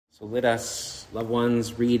So let us, loved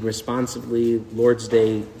ones, read responsibly Lord's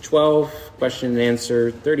Day 12, question and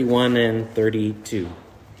answer 31 and 32.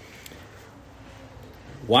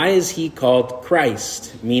 Why is he called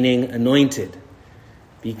Christ, meaning anointed?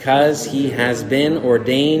 Because he has been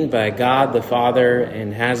ordained by God the Father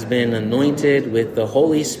and has been anointed with the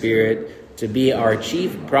Holy Spirit to be our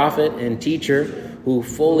chief prophet and teacher, who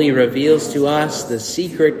fully reveals to us the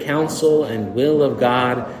secret counsel and will of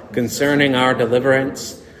God concerning our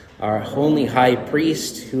deliverance, our holy high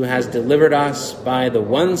priest, who has delivered us by the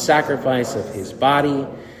one sacrifice of his body,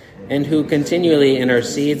 and who continually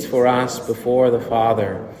intercedes for us before the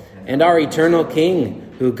Father, and our eternal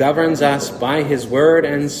King, who governs us by his word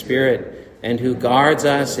and spirit, and who guards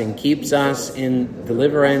us and keeps us in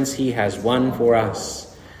deliverance he has won for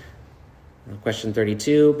us. Question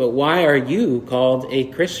 32, but why are you called a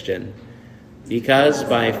Christian? Because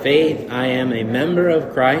by faith I am a member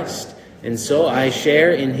of Christ, and so I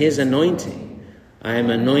share in his anointing. I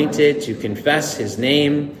am anointed to confess his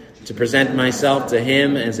name, to present myself to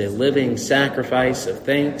him as a living sacrifice of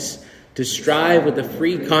thanks, to strive with a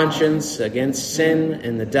free conscience against sin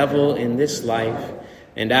and the devil in this life,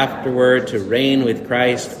 and afterward to reign with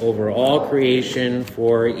Christ over all creation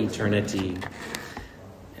for eternity.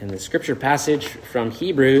 And the scripture passage from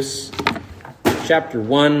Hebrews chapter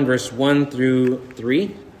 1, verse 1 through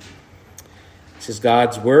 3. This is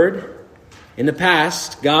God's word. In the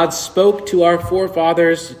past, God spoke to our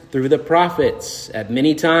forefathers through the prophets at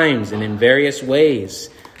many times and in various ways.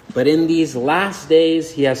 But in these last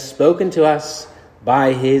days, he has spoken to us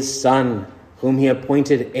by his Son, whom he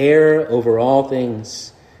appointed heir over all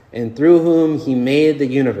things, and through whom he made the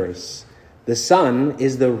universe. The Son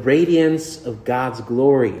is the radiance of God's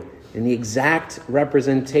glory and the exact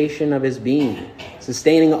representation of his being,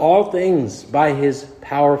 sustaining all things by his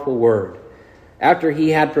powerful word. After he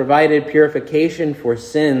had provided purification for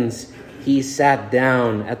sins, he sat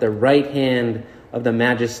down at the right hand of the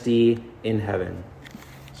Majesty in heaven.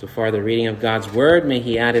 So far, the reading of God's word. May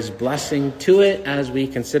he add his blessing to it as we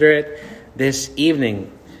consider it this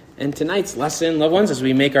evening. And tonight's lesson, loved ones, as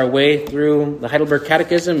we make our way through the Heidelberg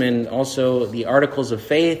Catechism and also the Articles of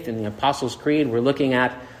Faith and the Apostles' Creed, we're looking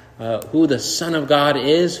at who the Son of God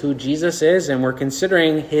is, who Jesus is, and we're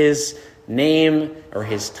considering his name, or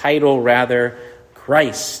his title rather,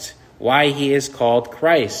 Christ. Why he is called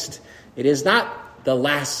Christ. It is not the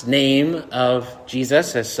last name of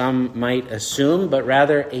Jesus, as some might assume, but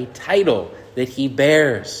rather a title that he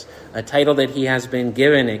bears, a title that he has been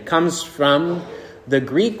given. It comes from the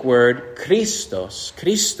Greek word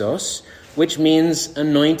Christos, which means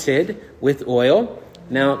anointed with oil.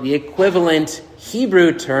 Now, the equivalent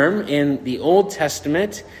Hebrew term in the Old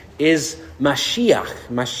Testament is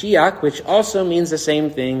Mashiach, which also means the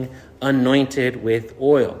same thing, anointed with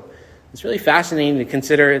oil. It's really fascinating to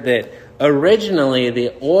consider that originally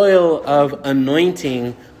the oil of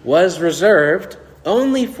anointing was reserved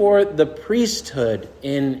only for the priesthood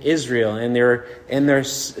in Israel and their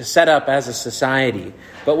setup as a society,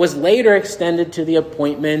 but was later extended to the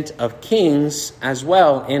appointment of kings as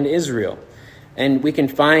well in Israel. And we can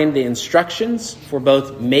find the instructions for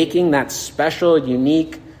both making that special,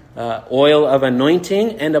 unique oil of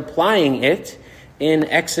anointing and applying it in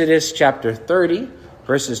Exodus chapter 30,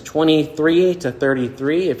 verses 23 to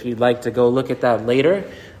 33, if you'd like to go look at that later.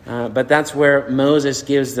 But that's where Moses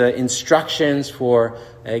gives the instructions for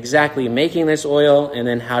exactly making this oil and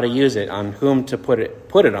then how to use it, on whom to put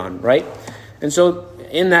it on, right? And so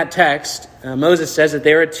in that text, Moses says that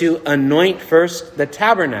they were to anoint first the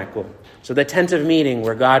tabernacle, so the tent of meeting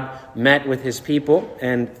where God met with his people,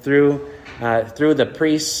 and through the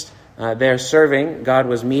priests there serving, God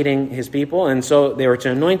was meeting his people. And so they were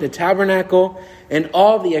to anoint the tabernacle and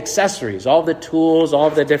all the accessories, all the tools, all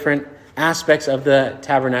the different aspects of the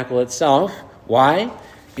tabernacle itself. Why?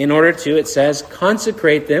 In order to, it says,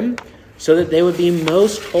 consecrate them so that they would be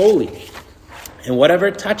most holy, and whatever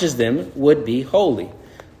touches them would be holy.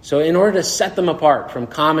 So in order to set them apart from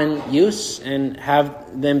common use and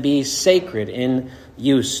have them be sacred in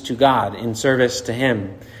use to God, in service to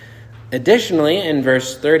him. Additionally, in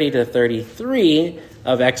verse 30 to 33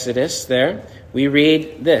 of Exodus there, we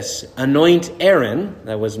read this: anoint Aaron,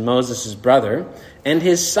 that was Moses' brother, and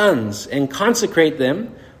his sons, and consecrate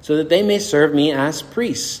them so that they may serve me as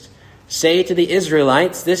priests. Say to the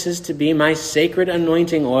Israelites, this is to be my sacred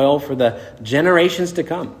anointing oil for the generations to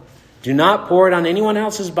come. Do not pour it on anyone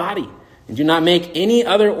else's body, and do not make any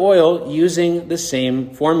other oil using the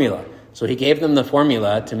same formula. So he gave them the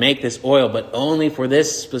formula to make this oil, but only for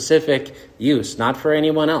this specific use, not for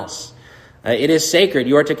anyone else. It is sacred.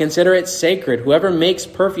 You are to consider it sacred. Whoever makes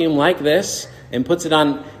perfume like this and puts it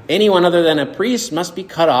on anyone other than a priest must be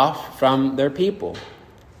cut off from their people.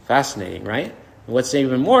 Fascinating, right? What's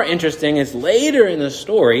even more interesting is later in the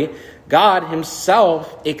story, God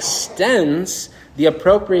himself extends the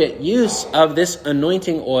appropriate use of this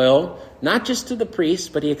anointing oil, not just to the priests,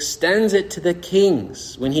 but he extends it to the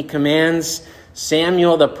kings when he commands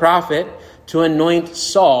Samuel the prophet to anoint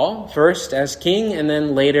Saul first as king, and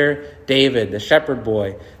then later David, the shepherd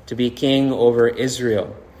boy, to be king over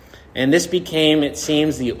Israel. And this became, it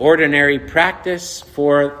seems, the ordinary practice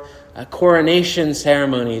for coronation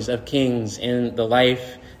ceremonies of kings in the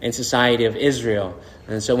life and society of Israel.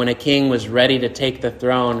 And so when a king was ready to take the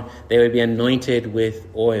throne, they would be anointed with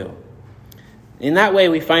oil. In that way,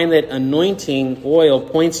 we find that anointing oil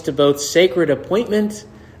points to both sacred appointment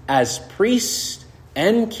as priests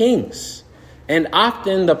and kings. And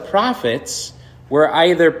often the prophets were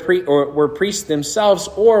either were priests themselves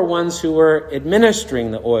or ones who were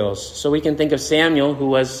administering the oils. So we can think of Samuel, who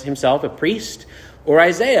was himself a priest, or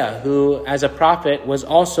Isaiah, who as a prophet was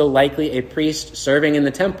also likely a priest serving in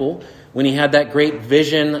the temple when he had that great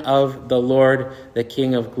vision of the Lord, the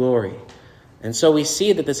King of glory. And so we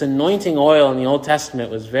see that this anointing oil in the Old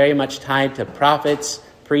Testament was very much tied to prophets,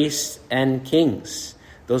 priests, and kings.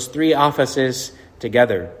 Those three offices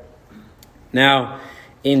together. Now,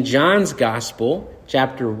 in John's Gospel,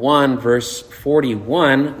 chapter 1, verse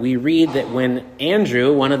 41, we read that when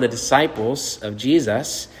Andrew, one of the disciples of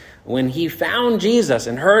Jesus, when he found Jesus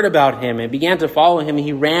and heard about him and began to follow him,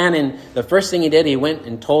 he ran, and the first thing he did, he went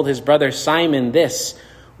and told his brother Simon this: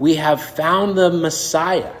 "We have found the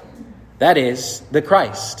Messiah," that is, the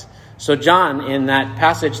Christ. So John, in that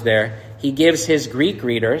passage there, he gives his Greek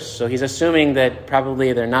readers, so he's assuming that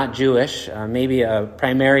probably they're not Jewish, maybe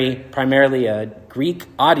primarily a Greek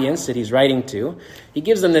audience that he's writing to. He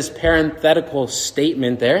gives them this parenthetical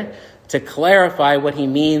statement there to clarify what he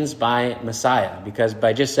means by Messiah, because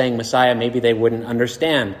by just saying Messiah, maybe they wouldn't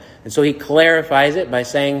understand. And so he clarifies it by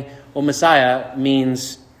saying, well, Messiah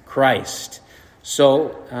means Christ.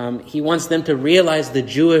 So he wants them to realize the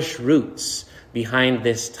Jewish roots behind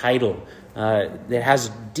this title that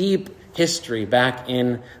has deep history back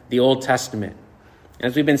in the Old Testament.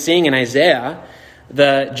 As we've been seeing in Isaiah,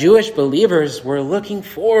 the Jewish believers were looking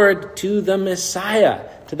forward to the Messiah,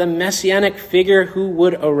 to the messianic figure who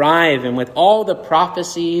would arrive. And with all the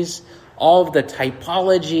prophecies, all of the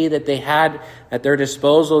typology that they had at their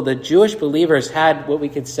disposal, the Jewish believers had what we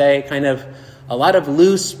could say kind of a lot of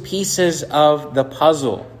loose pieces of the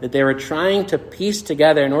puzzle that they were trying to piece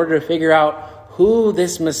together in order to figure out who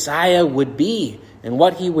this Messiah would be and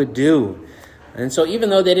what he would do. And so even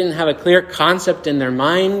though they didn't have a clear concept in their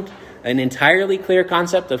mind, an entirely clear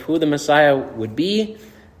concept of who the Messiah would be,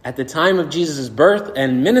 at the time of Jesus' birth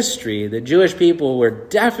and ministry, the Jewish people were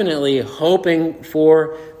definitely hoping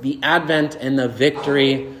for the advent and the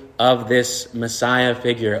victory of this Messiah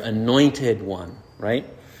figure, anointed one, right?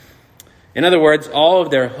 In other words, all of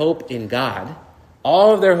their hope in God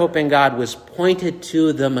was pointed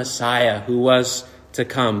to the Messiah who was to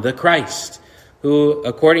come, the Christ, who,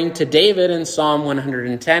 according to David in Psalm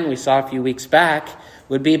 110, we saw a few weeks back,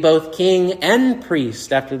 would be both king and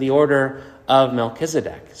priest after the order of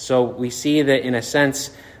Melchizedek. So we see that, in a sense,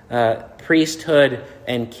 priesthood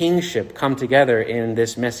and kingship come together in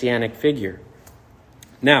this messianic figure.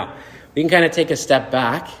 Now, we can kind of take a step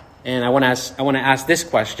back, and I want to ask this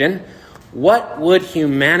question: what would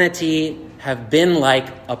humanity have been like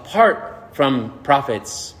apart from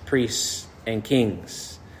prophets, priests, and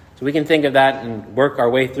kings? So we can think of that and work our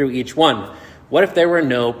way through each one. What if there were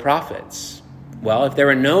no prophets? Well, if there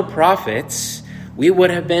were no prophets, we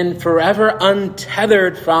would have been forever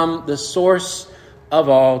untethered from the source of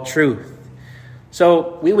all truth.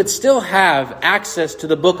 So we would still have access to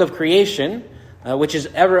the book of creation, which is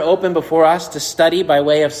ever open before us to study by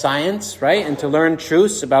way of science, right? And to learn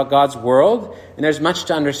truths about God's world. And there's much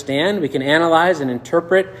to understand. We can analyze and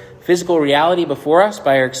interpret physical reality before us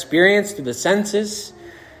by our experience through the senses.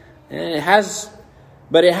 And it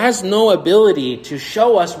has no ability to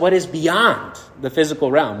show us what is beyond the physical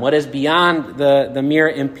realm, what is beyond the mere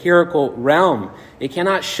empirical realm. It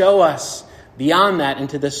cannot show us beyond that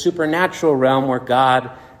into the supernatural realm where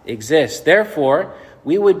God exists. Therefore,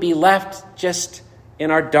 we would be left just in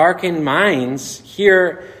our darkened minds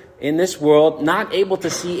here in this world, not able to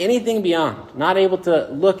see anything beyond, not able to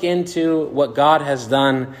look into what God has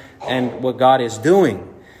done and what God is doing.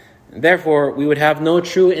 Therefore, we would have no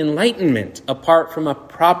true enlightenment apart from a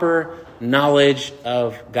proper knowledge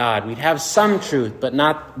of God. We'd have some truth, but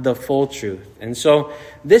not the full truth. And so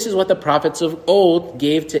this is what the prophets of old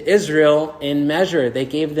gave to Israel in measure. They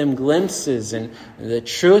gave them glimpses and the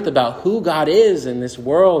truth about who God is in this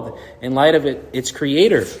world in light of its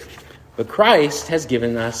creator. But Christ has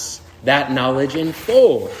given us that knowledge in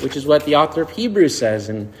full, which is what the author of Hebrews says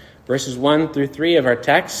in verses 1 through 3 of our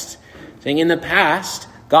text, saying, in the past,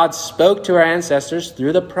 God spoke to our ancestors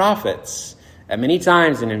through the prophets at many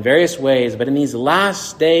times and in various ways, but in these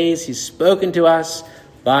last days he's spoken to us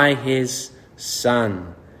by his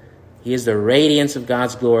Son. He is the radiance of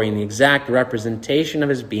God's glory and the exact representation of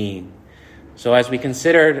his being. So as we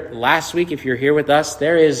considered last week, if you're here with us,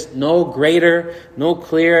 there is no greater, no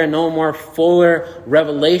clearer, no more fuller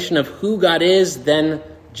revelation of who God is than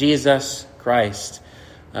Jesus Christ.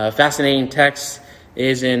 A fascinating text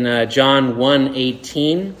is in John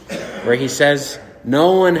 1:18, where he says,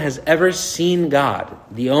 no one has ever seen God,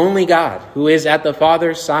 the only God who is at the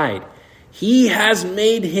Father's side. He has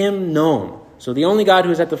made him known. So the only God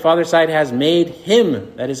who is at the Father's side has made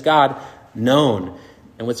him, that is God, known.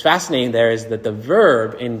 And what's fascinating there is that the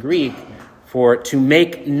verb in Greek for to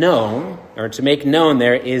make known, or to make known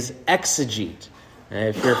there, is exegete.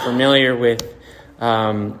 If you're familiar with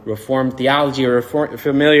Reformed theology or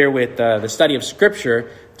familiar with the study of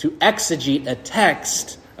Scripture, to exegete a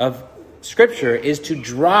text of Scripture is to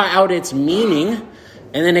draw out its meaning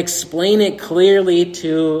and then explain it clearly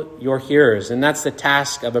to your hearers. And that's the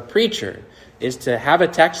task of a preacher, is to have a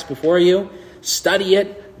text before you, study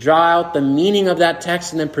it, draw out the meaning of that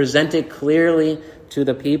text, and then present it clearly to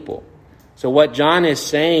the people. So what John is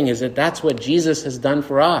saying is that that's what Jesus has done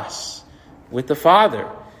for us with the Father.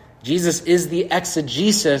 Jesus is the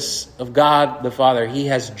exegesis of God the Father. He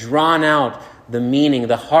has drawn out the meaning,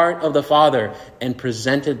 the heart of the Father, and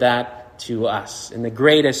presented that to us in the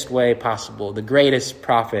greatest way possible, the greatest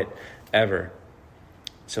prophet ever.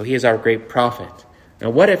 So he is our great prophet.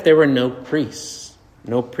 Now, what if there were no priests,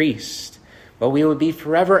 no priest? Well, we would be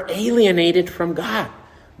forever alienated from God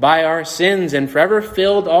by our sins and forever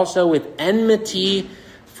filled also with enmity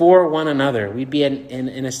for one another. We'd be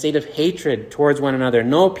in a state of hatred towards one another.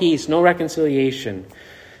 No peace, no reconciliation.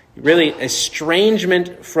 Really,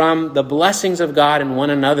 estrangement from the blessings of God and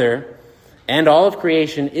one another and all of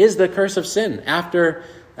creation is the curse of sin. After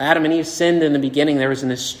Adam and Eve sinned in the beginning, there was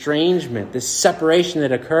an estrangement, this separation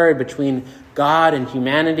that occurred between God and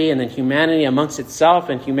humanity, and then humanity amongst itself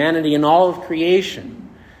and humanity in all of creation,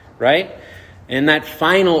 right? And that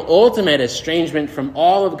final, ultimate estrangement from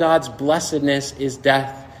all of God's blessedness is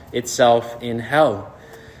death itself in hell.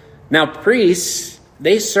 Now, priests,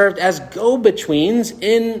 they served as go-betweens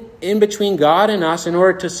in between God and us in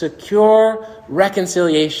order to secure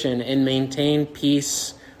reconciliation and maintain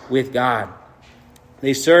peace with God.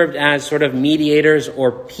 They served as sort of mediators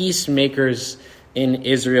or peacemakers in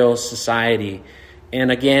Israel's society.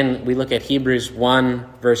 And again, we look at Hebrews 1,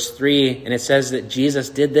 verse 3, and it says that Jesus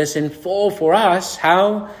did this in full for us.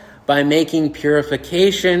 How? By making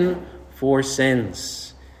purification for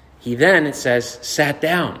sins. He then, it says, sat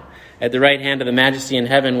down at the right hand of the Majesty in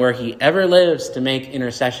heaven, where he ever lives to make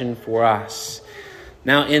intercession for us.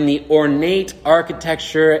 Now, in the ornate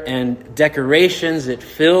architecture and decorations that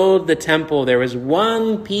filled the temple, there was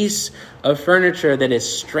one piece of furniture that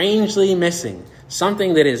is strangely missing,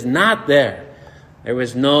 something that is not there. There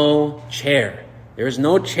was no chair. There was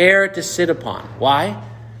no chair to sit upon. Why?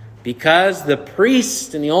 Because the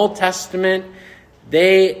priests in the Old Testament,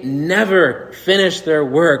 they never finished their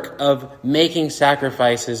work of making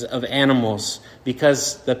sacrifices of animals,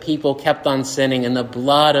 because the people kept on sinning, and the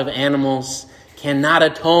blood of animals cannot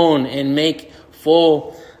atone and make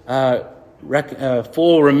full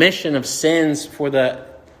remission of sins for the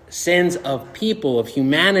sins of people, of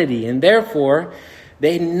humanity. And therefore,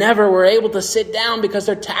 they never were able to sit down because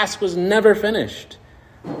their task was never finished.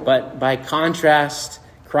 But by contrast,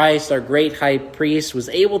 Christ, our great high priest, was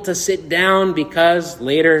able to sit down because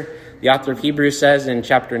later, the author of Hebrews says in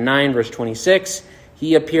chapter 9, verse 26,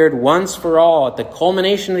 he appeared once for all at the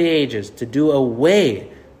culmination of the ages to do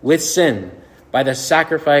away with sin by the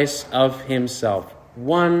sacrifice of himself.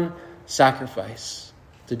 One sacrifice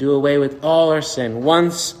to do away with all our sin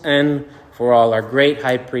once and for all. Our great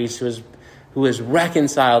high priest who has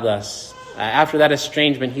reconciled us. After that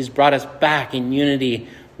estrangement, he's brought us back in unity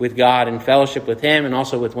with God and fellowship with him, and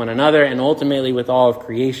also with one another, and ultimately with all of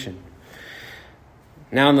creation.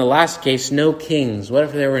 Now, in the last case, no kings. What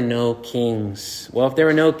if there were no kings? Well, if there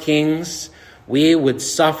were no kings, we would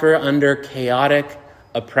suffer under chaotic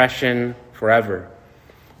oppression forever.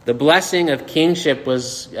 The blessing of kingship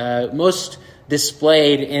was most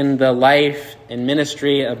displayed in the life and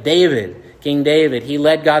ministry of David. King David. He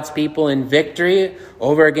led God's people in victory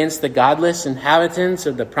over against the godless inhabitants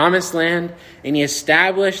of the promised land, and he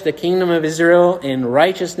established the kingdom of Israel in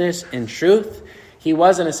righteousness and truth. He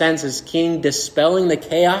was, in a sense, as king, dispelling the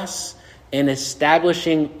chaos and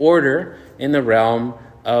establishing order in the realm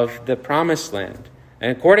of the promised land.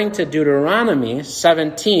 And according to Deuteronomy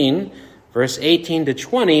 17, verse 18 to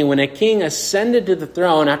 20, when a king ascended to the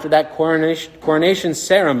throne after that coronation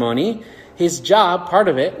ceremony, his job, part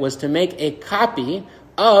of it, was to make a copy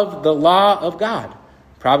of the law of God,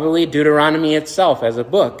 probably Deuteronomy itself as a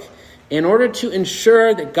book, in order to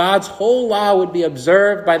ensure that God's whole law would be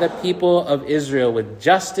observed by the people of Israel with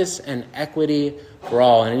justice and equity for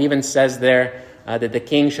all. And it even says there that the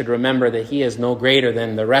king should remember that he is no greater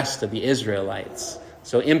than the rest of the Israelites.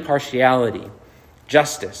 So impartiality,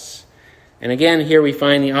 justice. And again, here we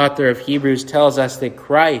find the author of Hebrews tells us that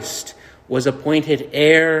Christ was appointed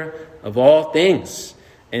heir of all things,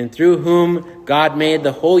 and through whom God made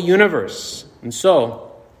the whole universe. And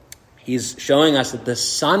so, he's showing us that the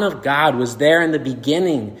Son of God was there in the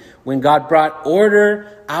beginning when God brought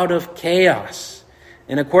order out of chaos.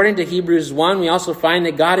 And according to Hebrews 1, we also find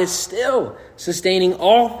that God is still sustaining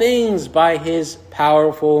all things by his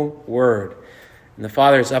powerful word. And the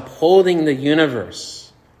Father is upholding the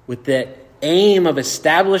universe with the aim of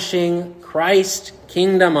establishing Christ's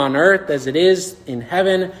kingdom on earth as it is in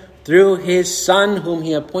heaven through his Son, whom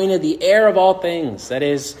he appointed the heir of all things, that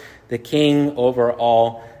is, the King over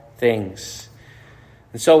all things.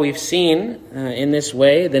 And so we've seen in this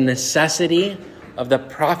way the necessity of the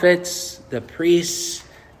prophets, the priests,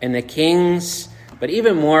 and the kings. But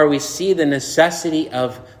even more, we see the necessity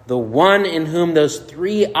of the one in whom those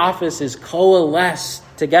three offices coalesce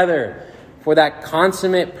together for that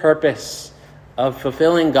consummate purpose of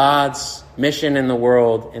fulfilling God's mission in the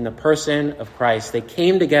world in the person of Christ. They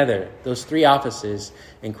came together, those three offices,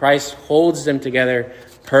 and Christ holds them together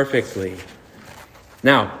perfectly.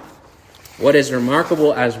 Now, what is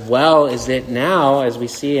remarkable as well is that now, as we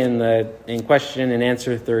see in question and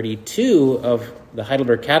answer 32 of the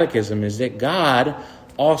Heidelberg Catechism, is that God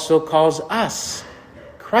also calls us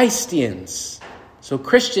Christians. So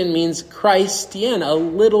Christian means Christian, a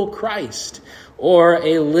little Christ, or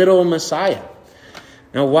a little Messiah.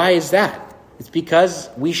 Now, why is that? It's because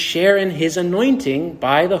we share in his anointing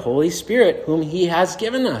by the Holy Spirit, whom he has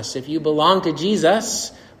given us. If you belong to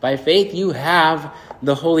Jesus, by faith you have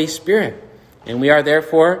the Holy Spirit. And we are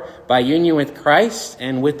therefore, by union with Christ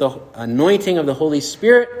and with the anointing of the Holy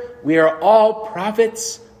Spirit, we are all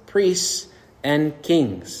prophets, priests, and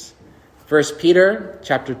kings. 1 Peter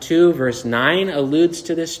chapter 2, verse 9 alludes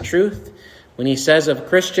to this truth when he says of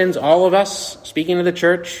Christians, all of us, speaking of the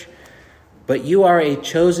church, but you are a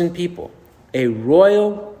chosen people, a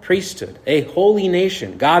royal priesthood, a holy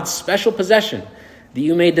nation, God's special possession, that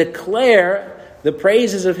you may declare the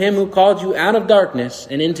praises of him who called you out of darkness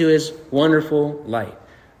and into his wonderful light.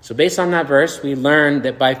 So based on that verse, we learn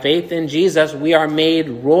that by faith in Jesus, we are made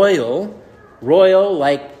royal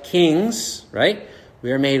like kings, right?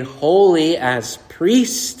 We are made holy as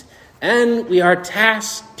priests, and we are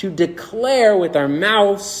tasked to declare with our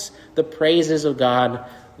mouths the praises of God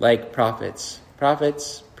like prophets,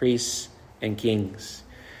 priests, and kings.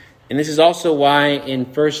 And this is also why in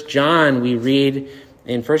 1 John we read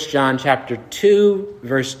in 1 John chapter 2,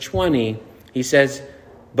 verse 20, he says,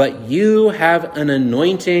 but you have an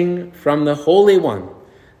anointing from the Holy One,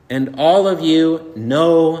 and all of you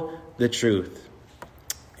know the truth.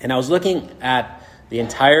 And I was looking at the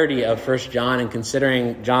entirety of 1 John and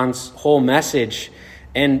considering John's whole message.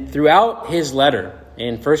 And throughout his letter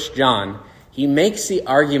in 1 John, he makes the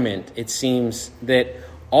argument, it seems, that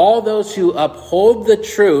all those who uphold the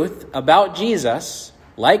truth about Jesus,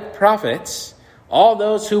 like prophets, all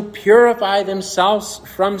those who purify themselves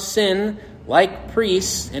from sin, like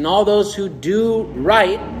priests, and all those who do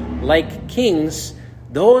right, like kings,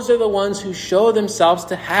 those are the ones who show themselves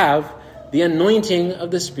to have the anointing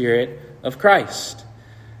of the Spirit of Christ.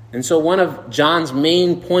 And so one of John's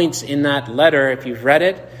main points in that letter, if you've read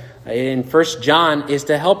it, in 1 John, is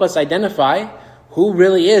to help us identify who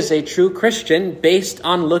really is a true Christian based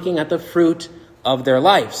on looking at the fruit of their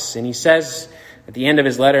lives. And he says at the end of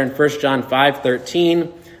his letter in 1 John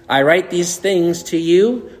 5:13, I write these things to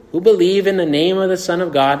you who believe in the name of the Son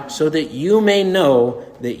of God, so that you may know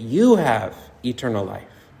that you have eternal life.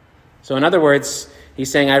 So in other words,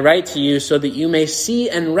 he's saying, I write to you so that you may see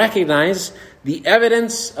and recognize the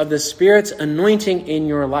evidence of the Spirit's anointing in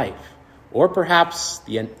your life, or perhaps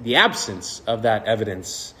the absence of that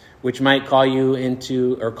evidence, which might call you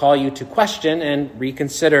to question and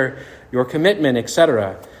reconsider your commitment,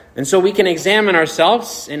 etc. And so we can examine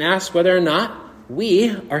ourselves and ask whether or not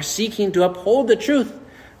we are seeking to uphold the truth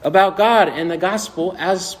about God and the gospel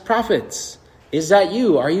as prophets. Is that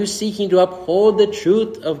you? Are you seeking to uphold the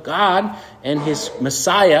truth of God and his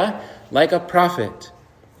Messiah like a prophet?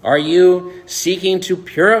 Are you seeking to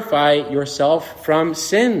purify yourself from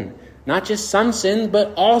sin? Not just some sin,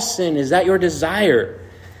 but all sin. Is that your desire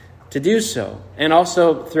to do so? And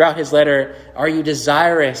also throughout his letter, are you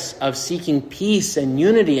desirous of seeking peace and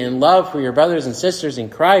unity and love for your brothers and sisters in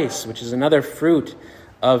Christ, which is another fruit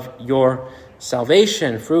of your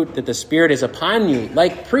salvation, fruit that the Spirit is upon you,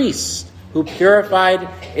 like priests who purified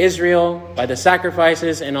Israel by the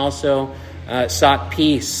sacrifices and also sought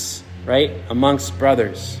peace, right, amongst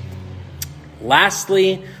brothers.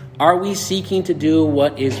 Lastly, are we seeking to do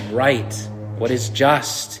what is right, what is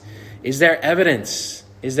just? Is there evidence?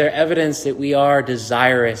 Is there evidence that we are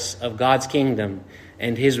desirous of God's kingdom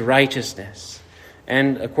and his righteousness?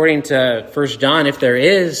 And according to 1 John, if there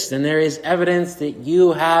is, then there is evidence that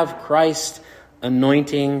you have Christ's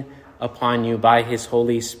anointing upon you by his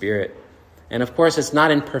Holy Spirit. And of course, it's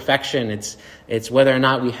not in perfection. It's whether or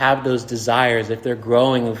not we have those desires, if they're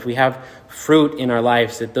growing, if we have fruit in our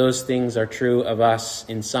lives, that those things are true of us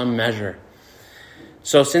in some measure.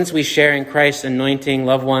 So since we share in Christ's anointing,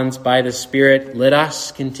 loved ones, by the Spirit, let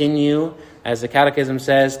us continue, as the Catechism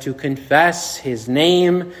says, to confess his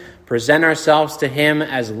name, present ourselves to him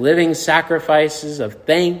as living sacrifices of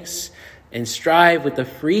thanks, and strive with a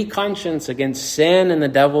free conscience against sin and the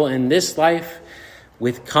devil in this life,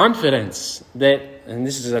 with confidence that, and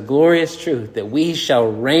this is a glorious truth, that we shall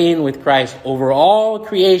reign with Christ over all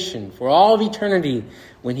creation for all of eternity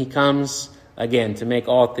when he comes again to make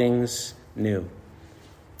all things new.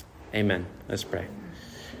 Amen. Let's pray.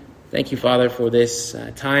 Thank you, Father, for this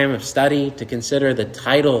time of study to consider the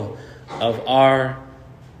title of our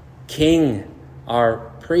King, our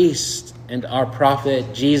priest, and our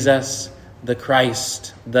prophet, Jesus the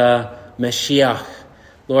Christ, the Mashiach.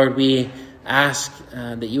 Lord, we ask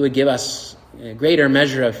that you would give us a greater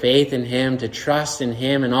measure of faith in him, to trust in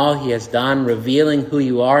him and all he has done, revealing who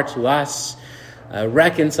you are to us,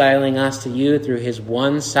 reconciling us to you through his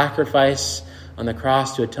one sacrifice on the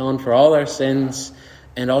cross to atone for all our sins,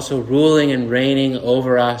 and also ruling and reigning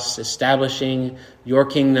over us, establishing your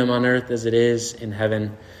kingdom on earth as it is in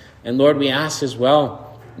heaven. And Lord, we ask as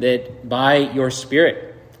well that by your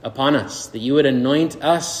Spirit upon us, that you would anoint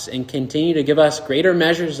us and continue to give us greater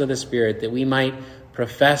measures of the Spirit, that we might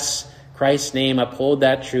profess Christ's name, uphold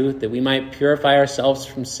that truth, that we might purify ourselves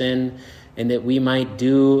from sin, and that we might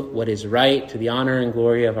do what is right to the honor and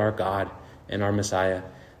glory of our God and our Messiah.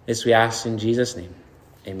 This we ask in Jesus' name.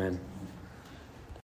 Amen.